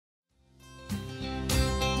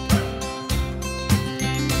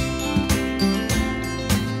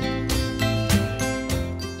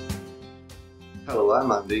Well,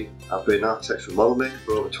 I'm Andy. I've been an architectural model maker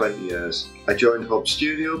for over 20 years. I joined Hobs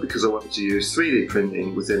Studio because I wanted to use 3D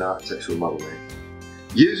printing within architectural model making.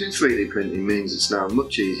 Using 3D printing means it's now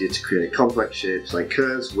much easier to create complex shapes like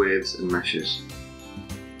curves, waves and meshes.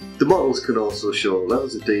 The models can also show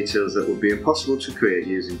levels of details that would be impossible to create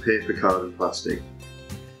using paper, card and plastic.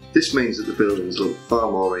 This means that the buildings look far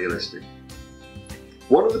more realistic.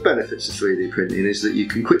 One of the benefits of 3D printing is that you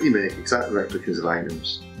can quickly make exact replicas of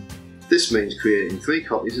items. This means creating 3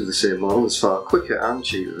 copies of the same model is far quicker and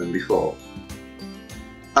cheaper than before.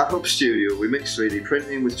 At Hobs Studio we mix 3D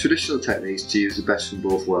printing with traditional techniques to use the best from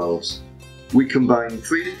both worlds. We combine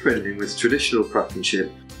 3D printing with traditional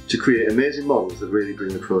craftsmanship to create amazing models that really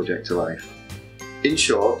bring the project to life. In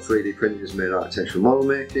short, 3D printing has made architectural model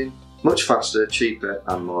making much faster, cheaper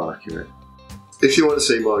and more accurate. If you want to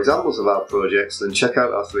see more examples of our projects, then check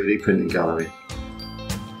out our 3D printing gallery.